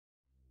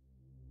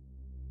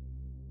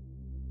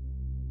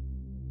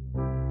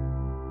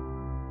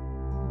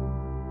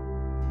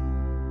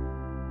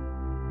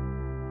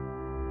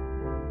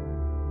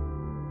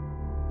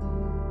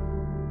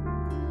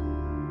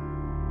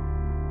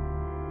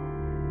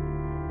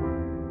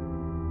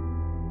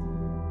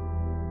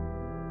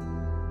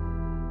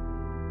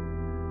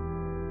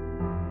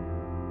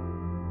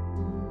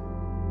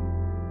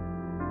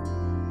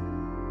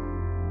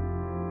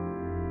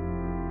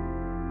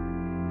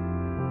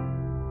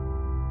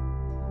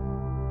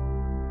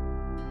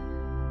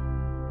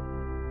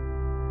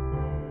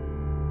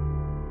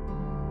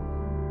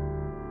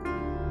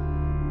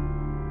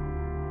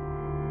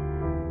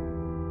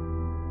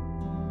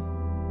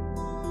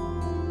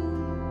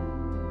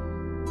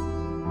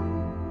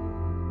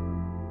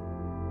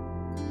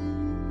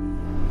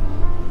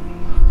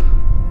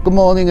Good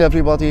morning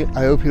everybody,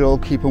 I hope you're all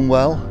keeping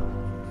well.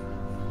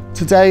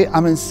 Today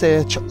I'm in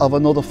search of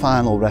another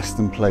final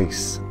resting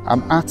place.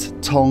 I'm at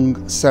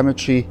Tongue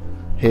Cemetery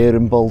here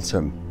in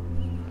Bolton.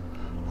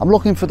 I'm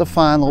looking for the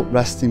final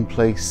resting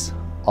place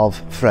of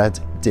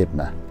Fred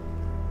Dibnah.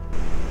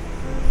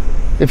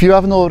 If you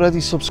haven't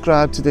already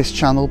subscribed to this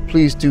channel,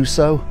 please do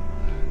so.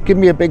 Give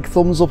me a big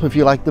thumbs up if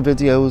you like the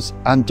videos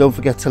and don't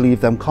forget to leave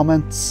them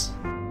comments.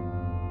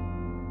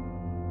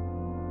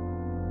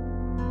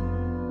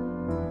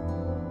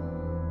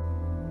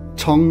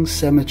 Tongue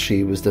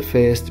Cemetery was the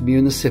first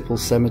municipal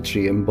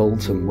cemetery in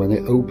Bolton when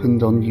it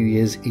opened on New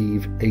Year's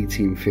Eve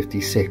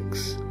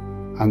 1856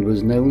 and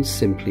was known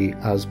simply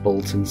as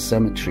Bolton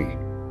Cemetery.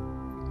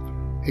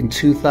 In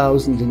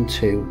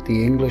 2002,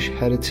 the English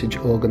Heritage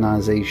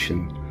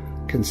Organisation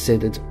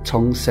considered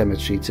Tongue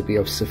Cemetery to be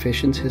of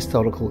sufficient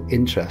historical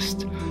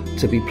interest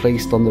to be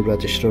placed on the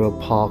Register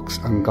of Parks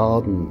and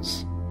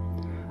Gardens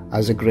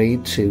as a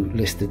Grade 2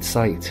 listed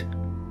site.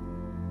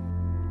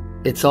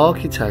 Its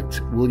architect,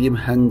 William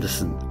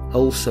Henderson,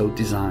 also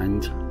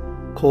designed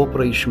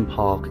Corporation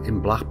Park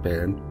in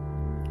Blackburn,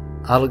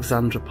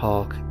 Alexandra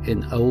Park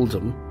in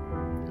Oldham,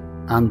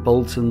 and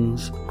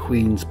Bolton's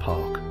Queen's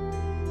Park.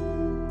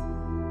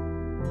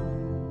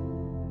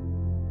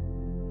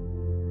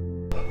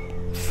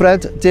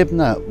 Fred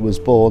Dibnah was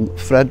born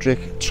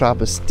Frederick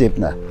Travis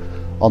Dibnah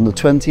on the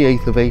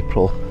 28th of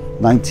April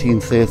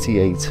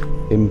 1938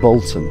 in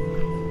Bolton.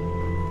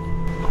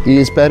 He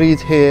is buried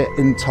here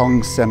in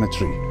Tongue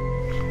Cemetery.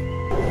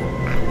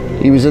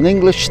 He was an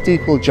English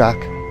steeplejack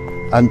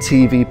and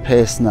TV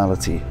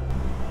personality.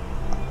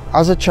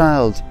 As a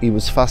child, he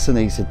was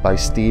fascinated by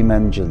steam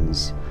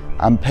engines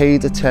and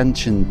paid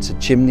attention to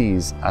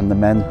chimneys and the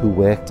men who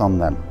worked on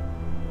them.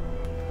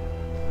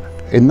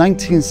 In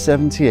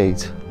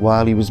 1978,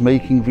 while he was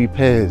making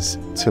repairs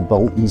to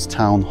Bolton's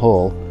Town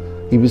Hall,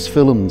 he was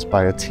filmed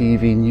by a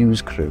TV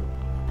news crew.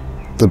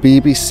 The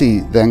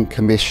BBC then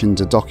commissioned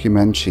a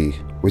documentary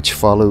which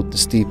followed the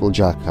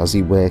steeplejack as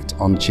he worked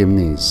on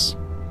chimneys.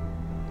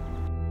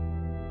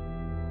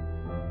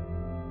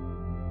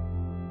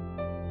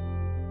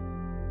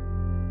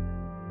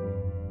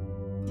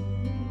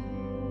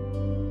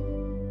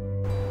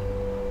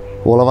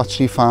 Well, I've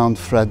actually found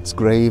Fred's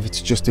grave.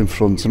 It's just in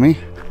front of me.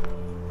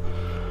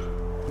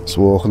 Just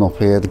walking up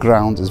here. The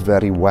ground is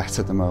very wet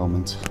at the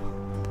moment.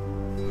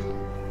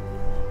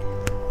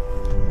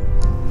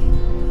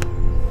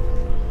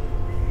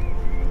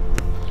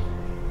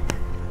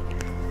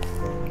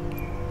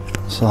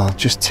 So I'll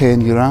just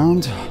turn you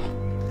around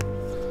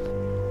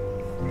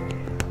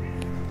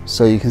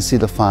so you can see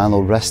the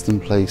final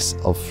resting place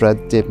of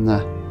Fred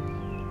Dibnah,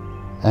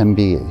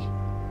 MBE.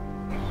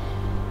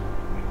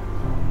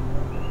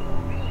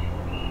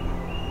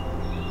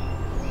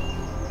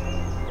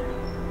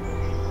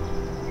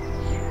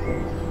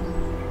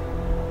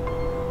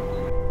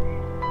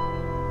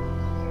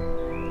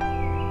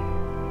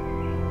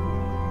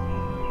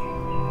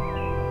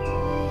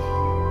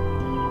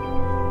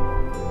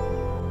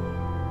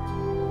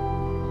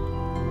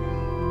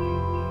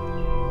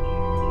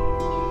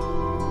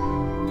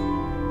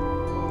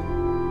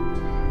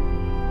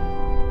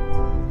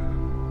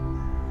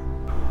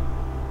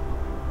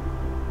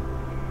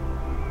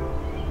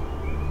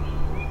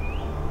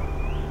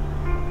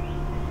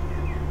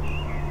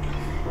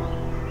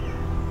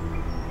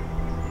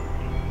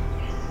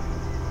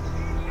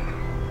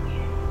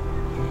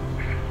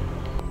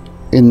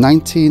 In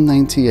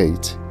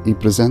 1998, he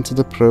presented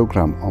a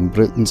programme on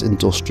Britain's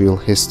industrial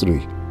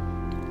history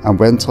and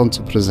went on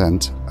to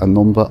present a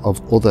number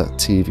of other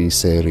TV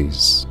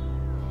series.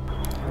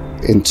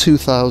 In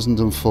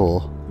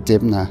 2004,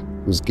 Dibnah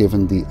was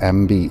given the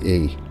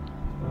MBE.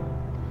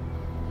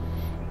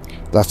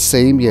 That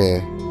same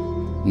year,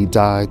 he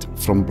died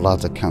from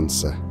bladder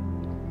cancer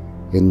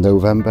in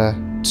November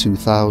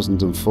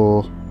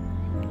 2004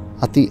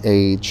 at the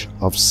age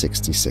of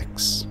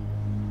 66.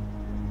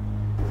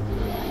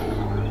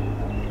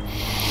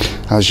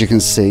 As you can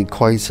see,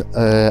 quite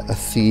a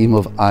theme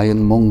of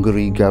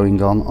ironmongery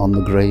going on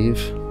the grave.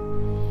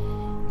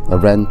 A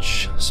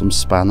wrench, some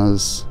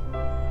spanners.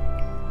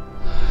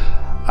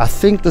 I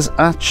think there's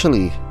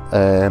actually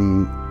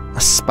a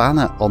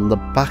spanner on the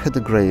back of the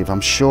grave. I'm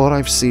sure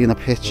I've seen a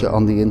picture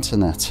on the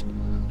internet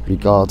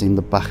regarding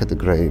the back of the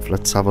grave.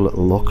 Let's have a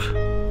little look.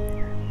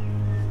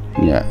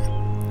 Yeah,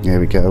 here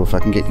we go. If I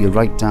can get you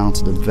right down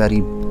to the very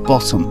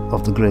bottom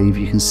of the grave,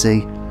 you can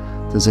see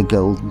there's a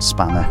golden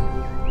spanner.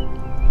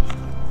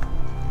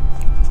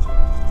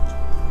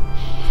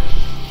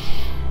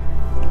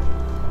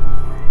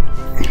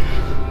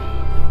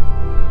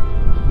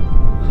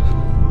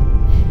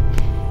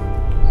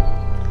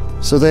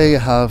 So there you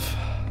have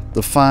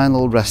the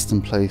final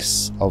resting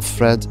place of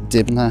Fred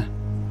Dibnah,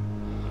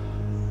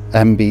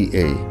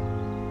 MBE.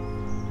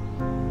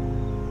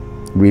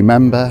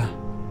 Remember,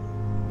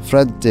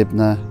 Fred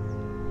Dibnah,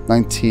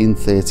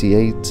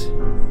 1938,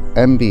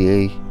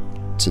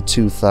 MBE to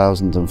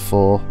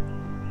 2004,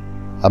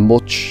 a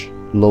much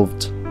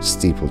loved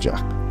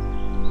steeplejack.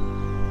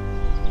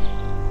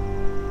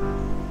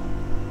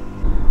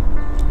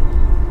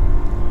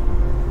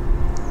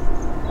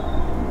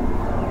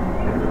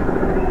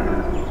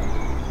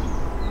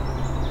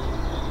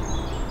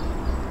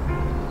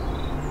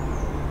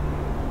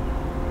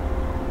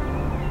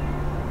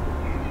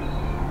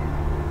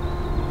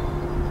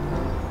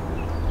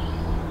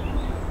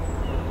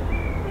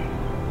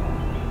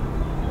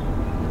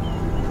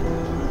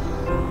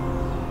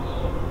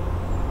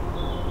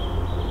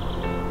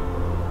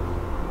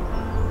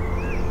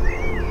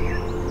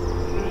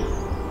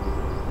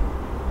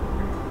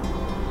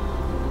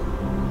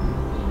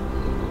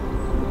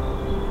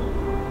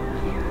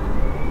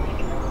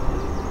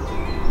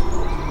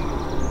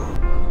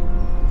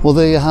 Well,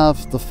 there you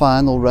have the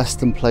final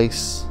resting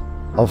place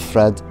of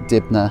Fred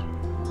Dibnah,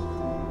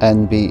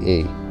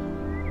 NBE.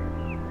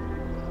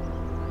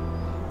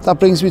 That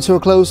brings me to a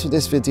close for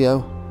this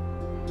video.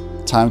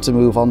 Time to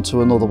move on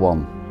to another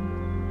one.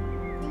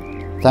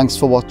 Thanks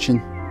for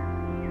watching.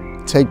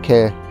 Take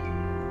care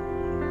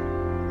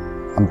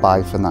and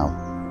bye for now.